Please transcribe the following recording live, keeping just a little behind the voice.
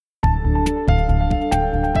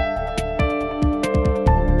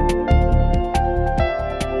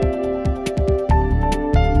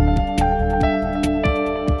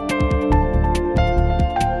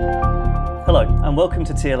and welcome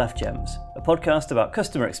to TLF Gems, a podcast about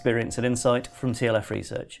customer experience and insight from TLF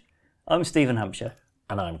Research. I'm Stephen Hampshire.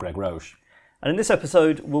 And I'm Greg Roche. And in this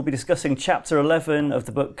episode, we'll be discussing Chapter 11 of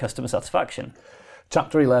the book Customer Satisfaction.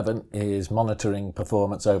 Chapter 11 is monitoring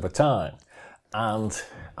performance over time. And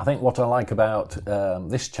I think what I like about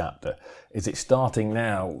this chapter is it's starting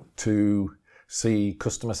now to see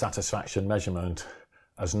customer satisfaction measurement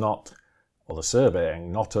as not, or the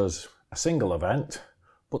surveying, not as a single event,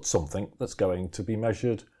 but something that's going to be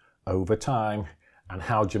measured over time. And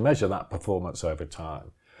how do you measure that performance over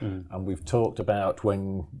time? And we've talked about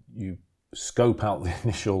when you scope out the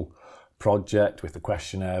initial project with the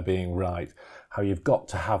questionnaire being right, how you've got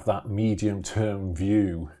to have that medium-term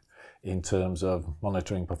view in terms of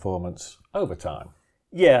monitoring performance over time.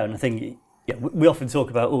 Yeah, and I think we often talk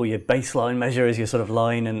about, your baseline measure is your sort of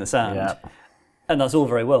line in the sand. Yeah. And that's all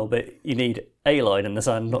very well, but you need a line in the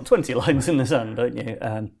sand, not 20 lines in the sand, don't you?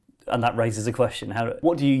 And that raises a question.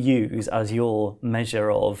 What do you use as your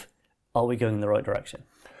measure of, are we going in the right direction?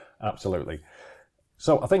 Absolutely.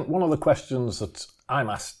 So I think one of the questions that I'm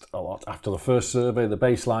asked a lot after the first survey, the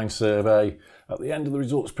baseline survey, at the end of the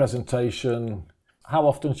results presentation, how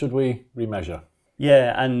often should we remeasure?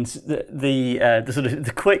 Yeah, and the sort of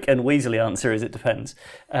the quick and weaselly answer is it depends.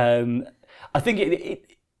 I think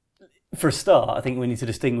for a start, I think we need to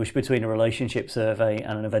distinguish between a relationship survey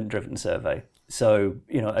and an event-driven survey. So,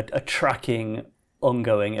 a tracking,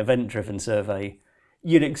 ongoing, event-driven survey,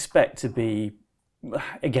 you'd expect to be,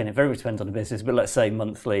 again, it very much depends on the business, but let's say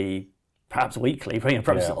monthly, perhaps weekly,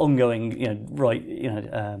 perhaps ongoing,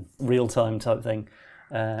 real-time type thing.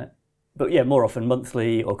 But yeah, more often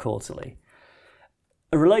monthly or quarterly.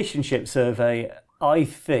 A relationship survey, I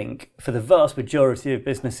think, for the vast majority of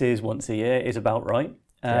businesses, once a year is about right.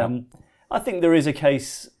 I think there is a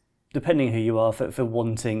case, depending who you are, for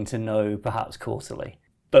wanting to know perhaps quarterly.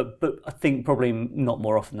 But I think probably not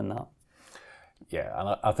more often than that. Yeah,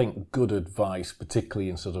 and I think good advice, particularly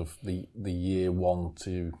in sort of the year 1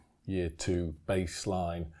 to year 2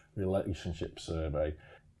 baseline relationship survey,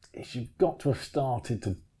 is you've got to have started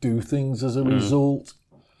to do things as a result,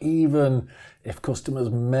 even if customers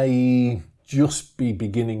may just be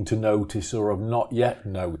beginning to notice or have not yet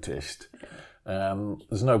noticed.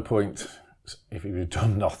 There's no point, if you've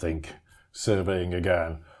done nothing, surveying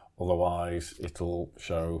again. Otherwise, it'll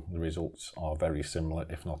show the results are very similar,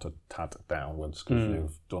 if not a tad downwards, because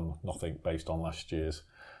you've done nothing based on last year's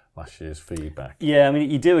feedback. Yeah, I mean,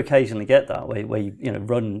 you do occasionally get that where you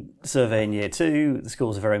run survey in year 2, the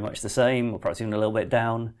scores are very much the same, or perhaps even a little bit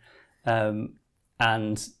down,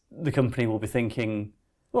 and the company will be thinking,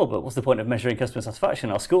 well, but what's the point of measuring customer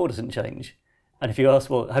satisfaction? Our score doesn't change. And if you ask,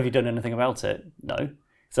 well, have you done anything about it? No.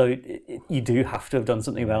 So you do have to have done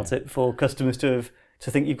something about it for customers to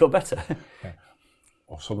think you've got better. Yeah.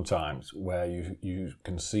 Or sometimes where you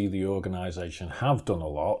can see the organisation have done a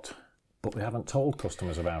lot, but they haven't told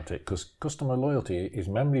customers about it, because customer loyalty is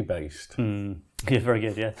memory-based. Yeah, very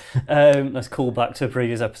good, yeah. Let's call back to a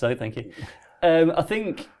previous episode, thank you. I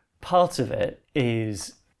think part of it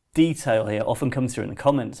is detail here often comes through in the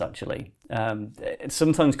comments, actually.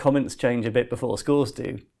 Sometimes comments change a bit before scores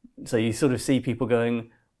do. So you sort of see people going,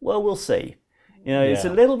 well, we'll see. It's a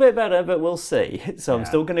little bit better, but we'll see. So I'm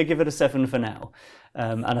still going to give it a 7 for now.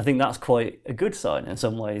 And I think that's quite a good sign in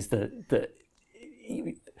some ways that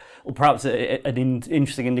or perhaps an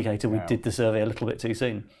interesting indicator we did the survey a little bit too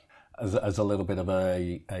soon. As a little bit of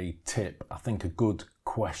a tip, I think a good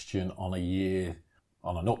question on an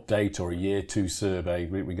update or a year 2 survey,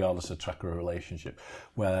 regardless of track or relationship,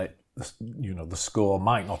 where the score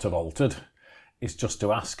might not have altered, is just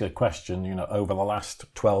to ask a question, over the last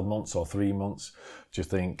 12 months or 3 months, do you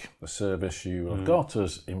think the service you have got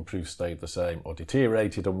has improved, stayed the same, or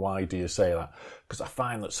deteriorated, and why do you say that? Because I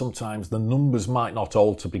find that sometimes the numbers might not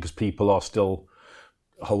alter because people are still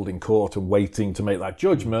holding court and waiting to make that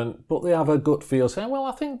judgment, but they have a gut feel saying, well,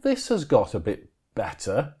 I think this has got a bit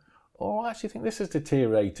better, or I actually think this has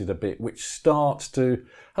deteriorated a bit, which helps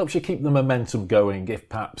you keep the momentum going if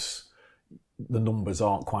perhaps the numbers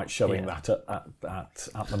aren't quite showing that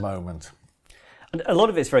at the moment. And a lot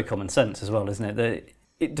of it's very common sense as well, isn't it?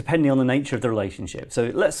 Depending on the nature of the relationship.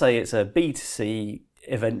 So let's say it's a B2C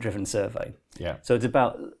event-driven survey. Yeah. So it's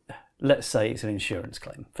about, let's say it's an insurance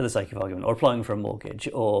claim, for the sake of argument, or applying for a mortgage,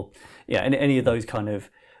 or any of those kind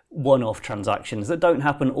of one-off transactions that don't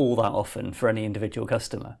happen all that often for any individual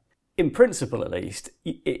customer. In principle, at least,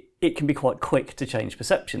 it can be quite quick to change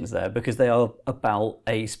perceptions there because they are about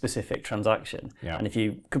a specific transaction. Yeah. And if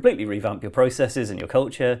you completely revamp your processes and your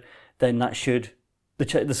culture, then that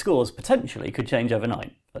the scores potentially could change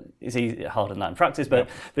overnight. It's harder than that in practice, but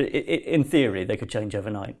in theory, they could change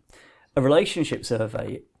overnight. A relationship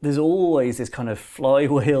survey, there's always this kind of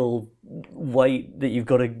flywheel weight that you've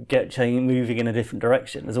got to get change moving in a different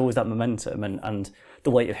direction. There's always that momentum and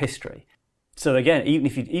the weight of history. So again,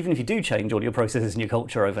 even if you do change all your processes and your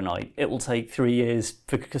culture overnight, it will take 3 years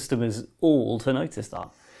for customers all to notice that.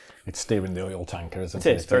 It's steering the oil tanker, isn't it?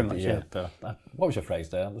 It is, very much, yeah. What was your phrase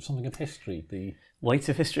there? There's something of history. The weight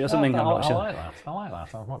of history or something, I'm not sure. I like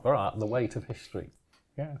that. I'm not, all right, the weight of history.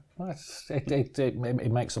 Yeah,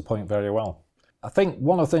 it makes the point very well. I think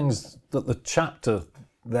one of the things that the chapter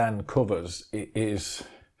then covers is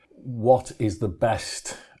what is the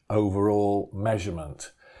best overall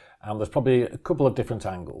measurement. And there's probably a couple of different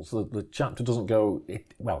angles. The chapter doesn't go,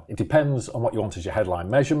 it depends on what you want as your headline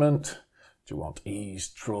measurement. Do you want ease,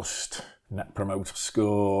 trust, net promoter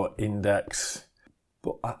score, index?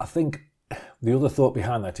 But I think the other thought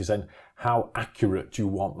behind that is then how accurate do you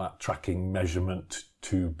want that tracking measurement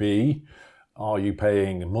to be? Are you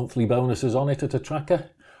paying monthly bonuses on it at a tracker?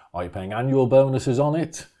 Are you paying annual bonuses on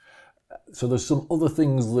it? So there's some other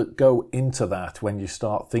things that go into that when you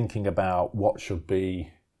start thinking about what should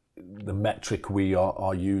be the metric we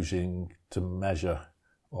are using to measure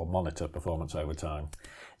or monitor performance over time.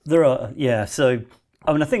 There are, yeah. So,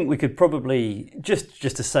 I mean, I think we could probably, just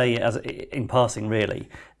to say as in passing really,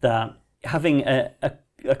 that having a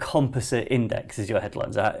composite index as your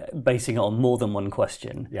headlines, basing it on more than one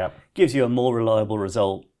question, gives you a more reliable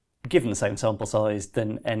result given the same sample size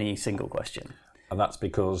than any single question. And that's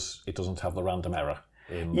because it doesn't have the random error.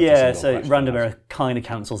 So random error kind of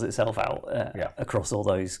cancels itself out across all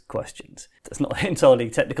those questions. That's not an entirely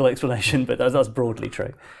technical explanation, but that's broadly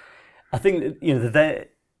true. I think that,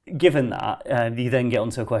 given that, you then get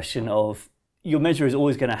onto a question of your measure is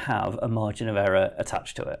always going to have a margin of error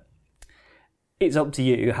attached to it. It's up to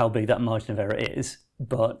you how big that margin of error is,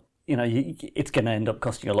 but it's going to end up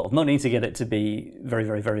costing you a lot of money to get it to be very,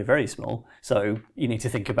 very, very, very small. So you need to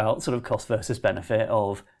think about sort of cost versus benefit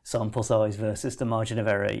of sample size versus the margin of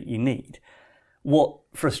error you need. What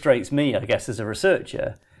frustrates me, I guess, as a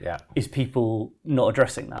researcher, is people not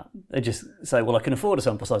addressing that. They just say, well, I can afford a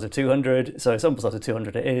sample size of 200, so a sample size of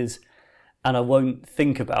 200 it is, and I won't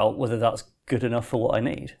think about whether that's good enough for what I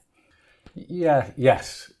need.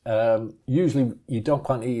 Yes. Usually you don't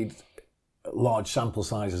quite need large sample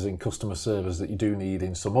sizes in customer service that you do need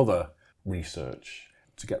in some other research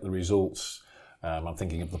to get the results. I'm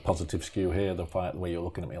thinking of the positive skew here. The way you're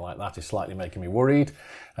looking at me like that is slightly making me worried.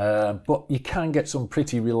 But you can get some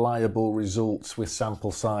pretty reliable results with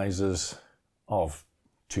sample sizes of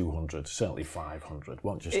 200, certainly 500.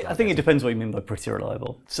 I think it depends what you mean by pretty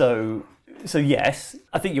reliable. So yes,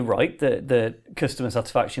 I think you're right that the customer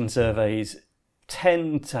satisfaction surveys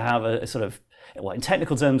tend to have a sort of, in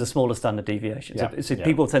technical terms, a smaller standard deviation. So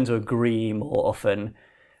people tend to agree more often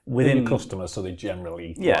within customers, so they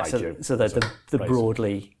generally so they're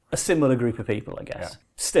broadly a similar group of people, I guess.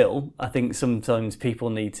 Still, I think sometimes people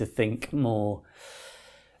need to think more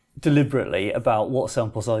deliberately about what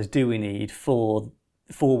sample size do we need for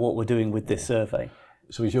what we're doing with this survey.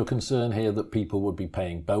 So is your concern here that people would be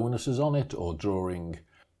paying bonuses on it or drawing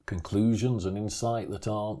conclusions and insight that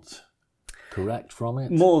aren't correct from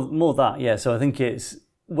it? More that, yeah. So I think it's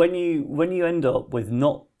when you end up with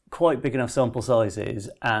not quite big enough sample sizes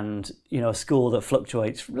and a score that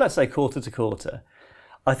fluctuates, let's say quarter to quarter,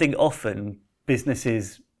 I think often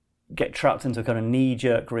businesses get trapped into a kind of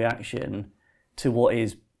knee-jerk reaction to what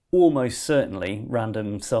is almost certainly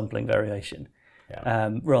random sampling variation,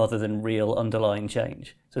 rather than real underlying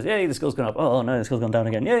change. So yay, the score's gone up. Oh no, the score's gone down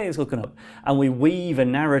again. Yay, the score's gone up. And we weave a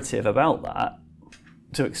narrative about that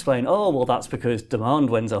to explain, that's because demand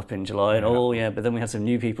went up in July, and but then we had some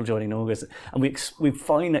new people joining in August, and we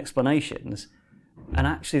find explanations, and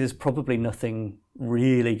actually there's probably nothing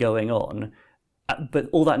really going on, but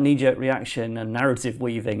all that knee-jerk reaction and narrative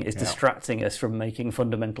weaving is distracting us from making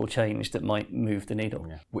fundamental change that might move the needle.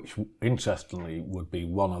 Which, interestingly, would be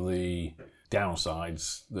one of the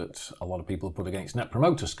downsides that a lot of people put against Net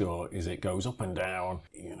Promoter Score, is it goes up and down,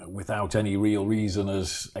 without any real reason,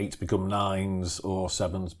 as 8s become 9s or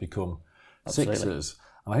 7s become 6s.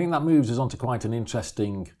 And I think that moves us on to quite an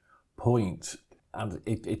interesting point, and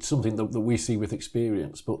it's something that we see with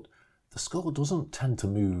experience, but the score doesn't tend to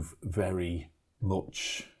move very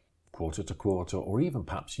much quarter to quarter or even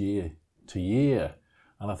perhaps year to year.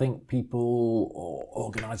 And I think people or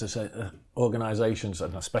organisations,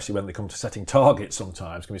 and especially when they come to setting targets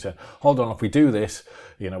sometimes, can be saying, hold on, if we do this,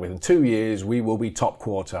 within 2 years, we will be top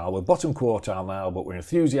quartile. We're bottom quartile now, but we're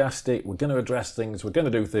enthusiastic. We're going to address things. We're going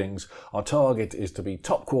to do things. Our target is to be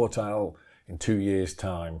top quartile in 2 years'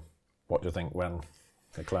 time. What do you think when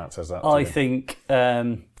the client says that? I think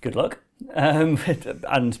good luck.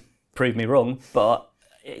 And prove me wrong, but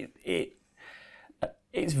it's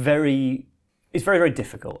very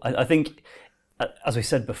difficult. I think, as we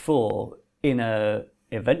said before, in a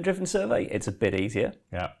event-driven survey, it's a bit easier.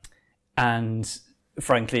 Yeah. And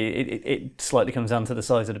frankly, it slightly comes down to the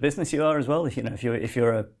size of the business you are as well. If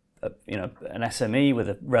you're an SME with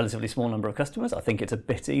a relatively small number of customers, I think it's a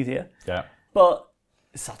bit easier. Yeah. But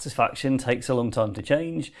satisfaction takes a long time to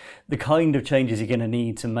change. The kind of changes you're going to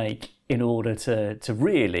need to make in order to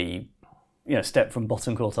really, step from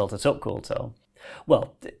bottom quartile to top quartile.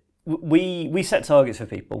 Well, we set targets for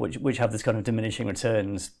people which have this kind of diminishing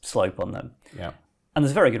returns slope on them. Yeah. And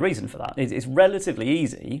there's a very good reason for that. It's relatively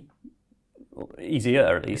easier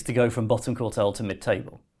at least, to go from bottom quartile to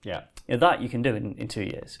mid-table. Yeah. That you can do in 2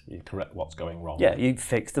 years. You correct what's going wrong. Yeah, you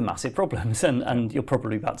fix the massive problems and you're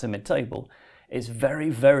probably back to mid-table. It's very,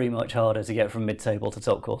 very much harder to get from mid-table to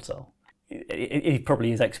top quartile. It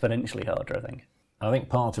probably is exponentially harder, I think. I think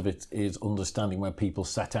part of it is understanding where people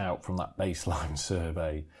set out from that baseline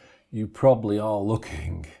survey. You probably are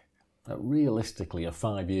looking at realistically a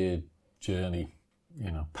 5-year journey,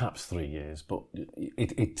 perhaps 3 years, but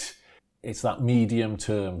it's that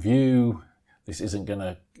medium-term view. This isn't going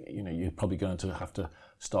to, you're probably going to have to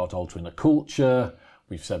start altering the culture.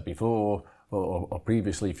 We've said before, or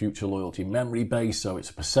previously, future loyalty memory based, so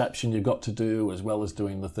it's a perception you've got to do as well as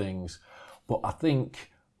doing the things. But I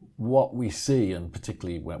think what we see, and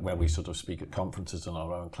particularly where we sort of speak at conferences and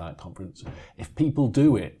our own client conference, if people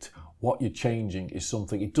do it, what you're changing is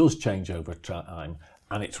something, it does change over time,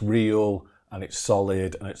 and it's real, and it's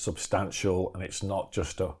solid, and it's substantial, and it's not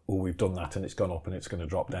just we've done that and it's gone up and it's going to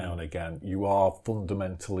drop down again. You are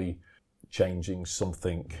fundamentally changing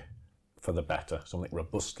something for the better, something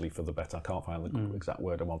robustly for the better. I can't find the exact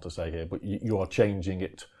word I want to say here, but you are changing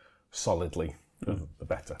it solidly for the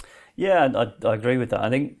better. Yeah, I agree with that. I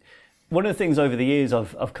think one of the things over the years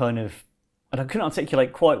I've kind of, and I couldn't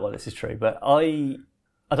articulate quite why this is true, but I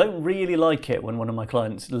don't really like it when one of my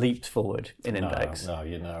clients leaped forward in index. No,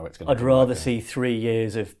 it's going to. I'd rather see 3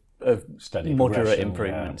 years of steady moderate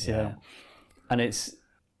improvements. Yeah. And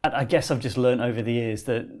I guess I've just learned over the years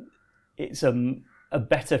that it's a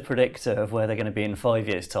better predictor of where they're going to be in 5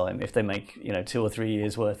 years' time if they make 2 or 3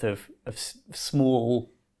 years worth of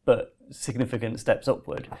small but significant steps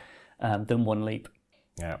upward than one leap.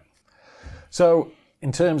 Yeah. So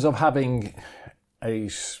in terms of having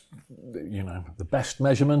the best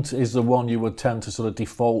measurement is the one you would tend to sort of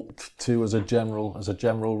default to as a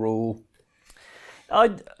general rule.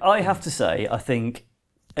 I have to say, I think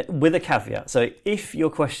with a caveat. So if your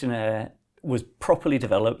questionnaire was properly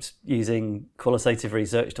developed using qualitative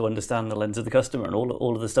research to understand the lens of the customer and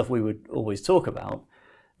all of the stuff we would always talk about,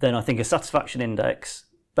 then I think a satisfaction index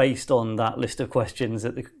based on that list of questions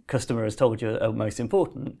that the customer has told you are most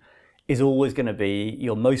important is always going to be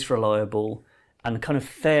your most reliable and kind of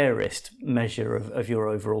fairest measure of your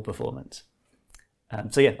overall performance.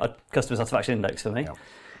 So yeah, a customer satisfaction index for me. Yeah.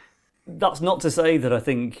 That's not to say that I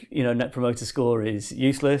think Net Promoter Score is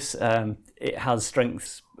useless. It has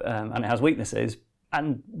strengths and it has weaknesses,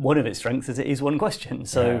 and one of its strengths is it is one question.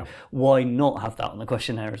 So why not have that on the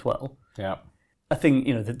questionnaire as well? Yeah, I think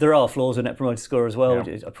there are flaws with Net Promoter Score as well.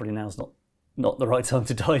 Yeah. Probably now's not the right time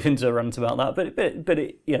to dive into a rant about that, but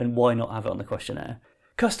why not have it on the questionnaire?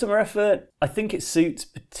 Customer effort, I think it suits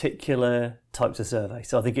particular types of survey.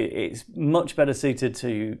 So I think it's much better suited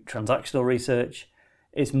to transactional research.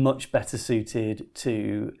 It's much better suited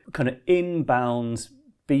to kind of inbound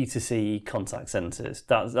B2C contact centres.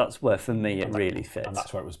 That's where, for me, it really fits. And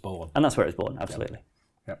that's where it was born. Absolutely.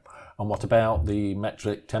 Yep. And what about the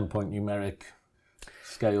metric 10-point numeric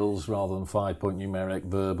scales rather than 5-point numeric,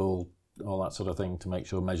 verbal, all that sort of thing to make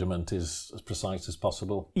sure measurement is as precise as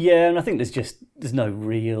possible? Yeah, and I think there's no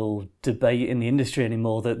real debate in the industry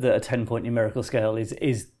anymore that a 10-point numerical scale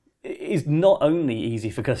is not only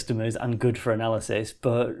easy for customers and good for analysis,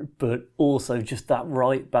 but also just that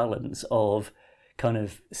right balance of kind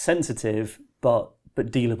of sensitive but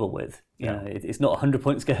dealable with. It's not a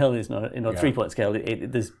 100-point scale. It's not a 3-point scale.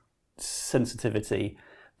 There's sensitivity,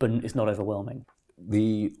 but it's not overwhelming.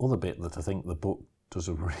 The other bit that I think the book does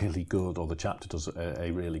a really good, or the chapter does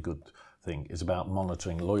a really good thing, is about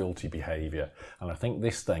monitoring loyalty behaviour. And I think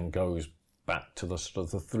this then goes back to the sort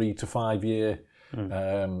of the 3 to 5 year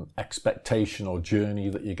expectation or journey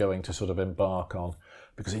that you're going to sort of embark on.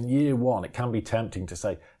 Because in year one, it can be tempting to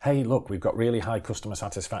say, hey, look, we've got really high customer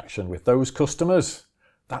satisfaction with those customers.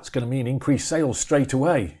 That's going to mean increased sales straight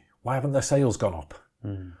away. Why haven't their sales gone up?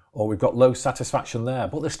 Or we've got low satisfaction there,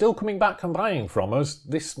 but they're still coming back and buying from us.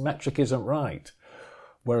 This metric isn't right.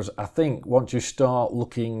 Whereas I think once you start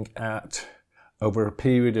looking at over a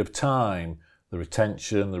period of time, the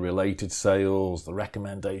retention, the related sales, the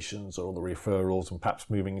recommendations or the referrals, and perhaps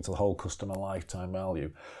moving into the whole customer lifetime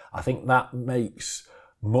value. I think that makes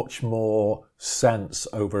much more sense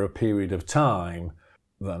over a period of time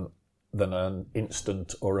than an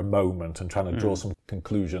instant or a moment, and trying to draw some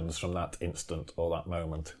conclusions from that instant or that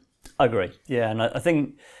moment. I agree. Yeah, and I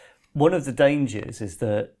think one of the dangers is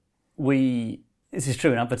that this is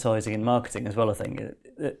true in advertising and marketing as well, I think,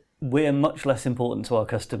 that we're much less important to our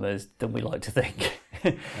customers than we like to think.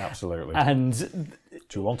 Absolutely. And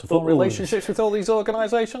do you want to form relationships with all these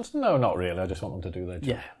organisations? No, not really. I just want them to do their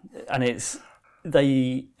job.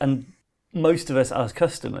 Yeah, and most of us as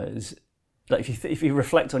customers, like if you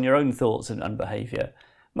reflect on your own thoughts and behaviour,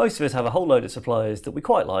 most of us have a whole load of suppliers that we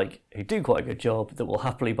quite like, who do quite a good job, that we'll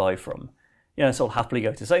happily buy from. You know, so I'll happily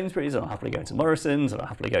go to Sainsbury's, and I'll happily go to Morrison's, and I'll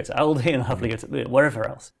happily go to Aldi, and I'll happily go to wherever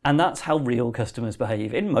else. And that's how real customers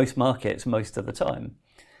behave in most markets most of the time.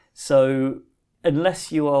 So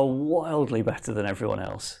unless you are wildly better than everyone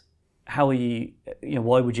else, how are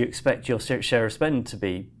why would you expect your share of spend to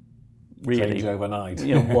be really change overnight?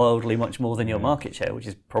 Wildly much more than your market share, which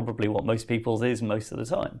is probably what most people's is most of the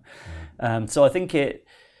time. So I think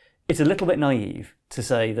it's a little bit naive to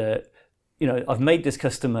say that, I've made this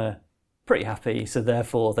customer pretty happy, so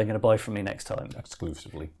therefore they're going to buy from me next time.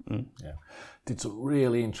 Exclusively. Yeah. Did some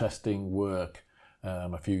really interesting work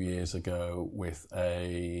a few years ago with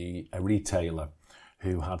a retailer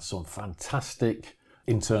who had some fantastic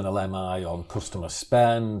internal MI on customer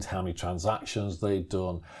spend, how many transactions they'd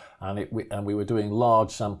done, and we were doing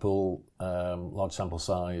large sample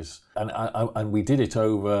size, and we did it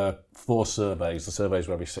over 4 surveys. The surveys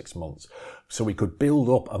were every 6 months, so we could build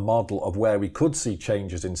up a model of where we could see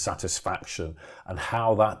changes in satisfaction and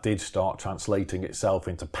how that did start translating itself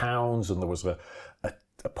into pounds. And there was a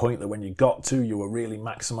point that when you got to, you were really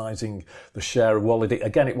maximising the share of wallet.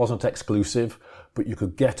 Again, it wasn't exclusive, but you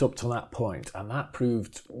could get up to that point, and that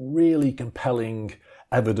proved really compelling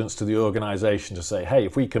evidence to the organisation to say, hey,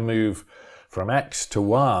 if we can move from X to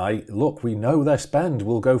Y, look, we know their spend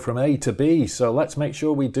will go from A to B, so let's make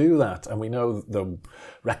sure we do that. And we know the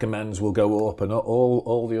recommends will go up and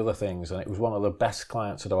all the other things. And it was one of the best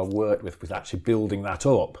clients that I've worked with actually building that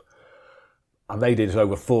up. And they did it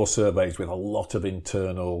over 4 surveys with a lot of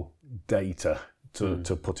internal data to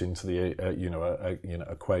put into the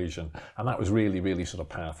equation, and that was really, really sort of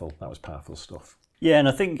powerful. That was powerful stuff. Yeah, and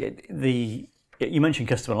I think you mentioned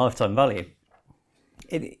customer lifetime value.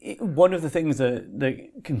 One of the things that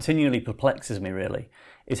continually perplexes me really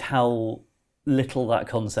is how little that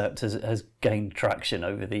concept has gained traction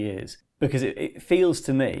over the years, because it feels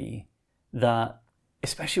to me that,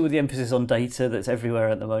 especially with the emphasis on data that's everywhere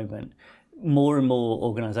at the moment, more and more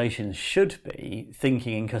organisations should be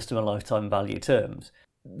thinking in customer lifetime value terms.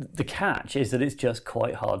 The catch is that it's just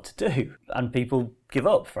quite hard to do, and people give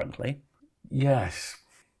up, frankly. Yes,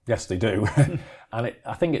 they do. And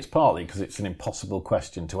I think it's partly because it's an impossible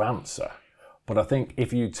question to answer. But I think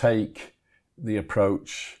if you take the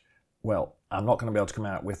approach, well, I'm not going to be able to come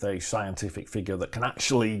out with a scientific figure that can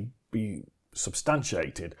actually be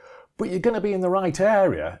substantiated, but you're going to be in the right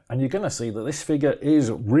area, and you're going to see that this figure is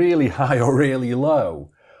really high or really low.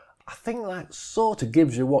 I think that sort of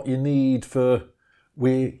gives you what you need for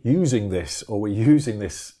we're using this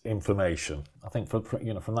information. I think from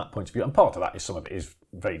that point of view, and part of that is some of it is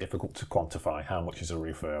very difficult to quantify. How much is a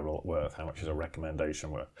referral worth? How much is a recommendation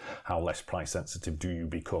worth? How less price sensitive do you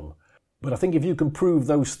become? But I think if you can prove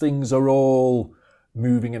those things are all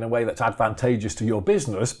moving in a way that's advantageous to your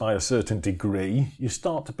business by a certain degree, you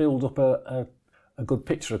start to build up a good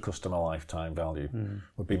picture of customer lifetime value,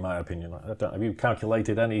 would be my opinion. I don't know, have you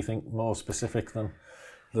calculated anything more specific than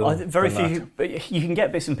very few, but you can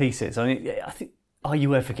get bits and pieces. I mean, I think, are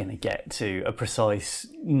you ever going to get to a precise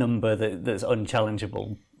number that's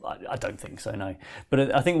unchallengeable? I don't think so, no.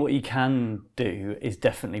 But I think what you can do is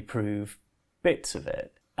definitely prove bits of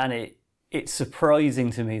it. And it's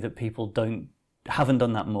surprising to me that people haven't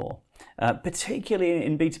done that more, particularly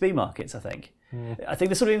in B2B markets, I think. I think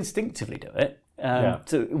they sort of instinctively do it.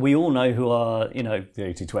 So we all know who our, the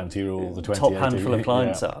 80-20 rule, the 20 top handful of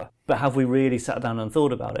clients are. But have we really sat down and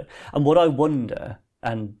thought about it? And what I wonder,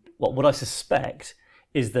 and what I suspect,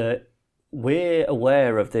 is that we're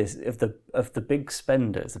aware of this, of the big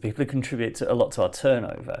spenders, the people who contribute a lot to our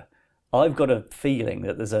turnover. I've got a feeling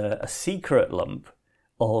that there's a secret lump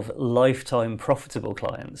of lifetime profitable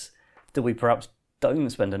clients that we perhaps don't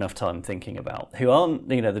spend enough time thinking about, who aren't,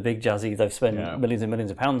 the big jazzy, they've spent millions and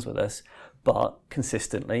millions of pounds with us, but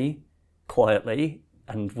consistently, quietly,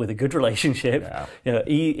 and with a good relationship,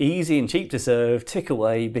 easy and cheap to serve, tick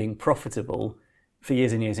away, being profitable for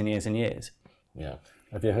years and years and years and years. Yeah.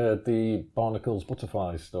 Have you heard the Barnacles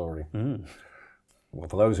Butterflies story? Well,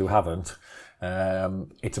 for those who haven't,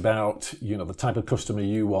 it's about, the type of customer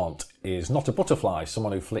you want is not a butterfly,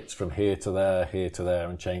 someone who flits from here to there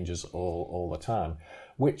and changes all the time,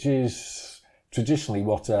 which is traditionally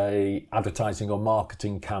what a advertising or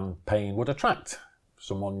marketing campaign would attract.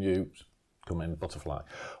 Someone new, come in, butterfly.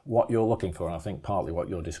 What you're looking for, and I think partly what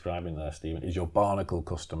you're describing there, Stephen, is your barnacle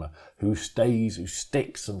customer who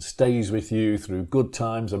sticks and stays with you through good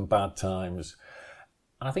times and bad times.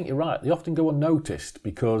 And I think you're right, they often go unnoticed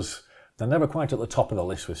because they're never quite at the top of the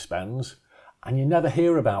list with spends, and you never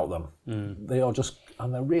hear about them. They are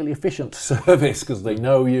and they're really efficient service because they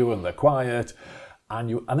know you and they're quiet, and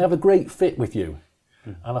they have a great fit with you.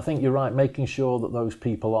 And I think you're right, making sure that those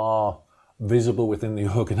people are visible within the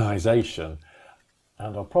organisation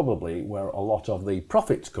and are probably where a lot of the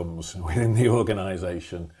profits comes within the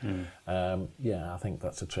organisation. I think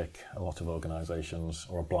that's a trick a lot of organisations,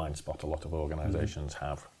 or a blind spot a lot of organisations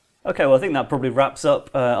have. Okay, well, I think that probably wraps up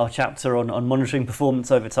our chapter on monitoring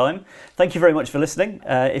performance over time. Thank you very much for listening.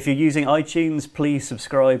 If you're using iTunes, please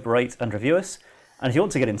subscribe, rate and review us. And if you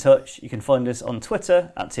want to get in touch, you can find us on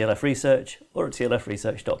Twitter at TLF Research or at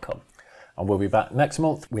tlfresearch.com. And we'll be back next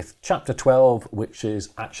month with Chapter 12, which is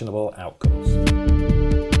Actionable Outcomes.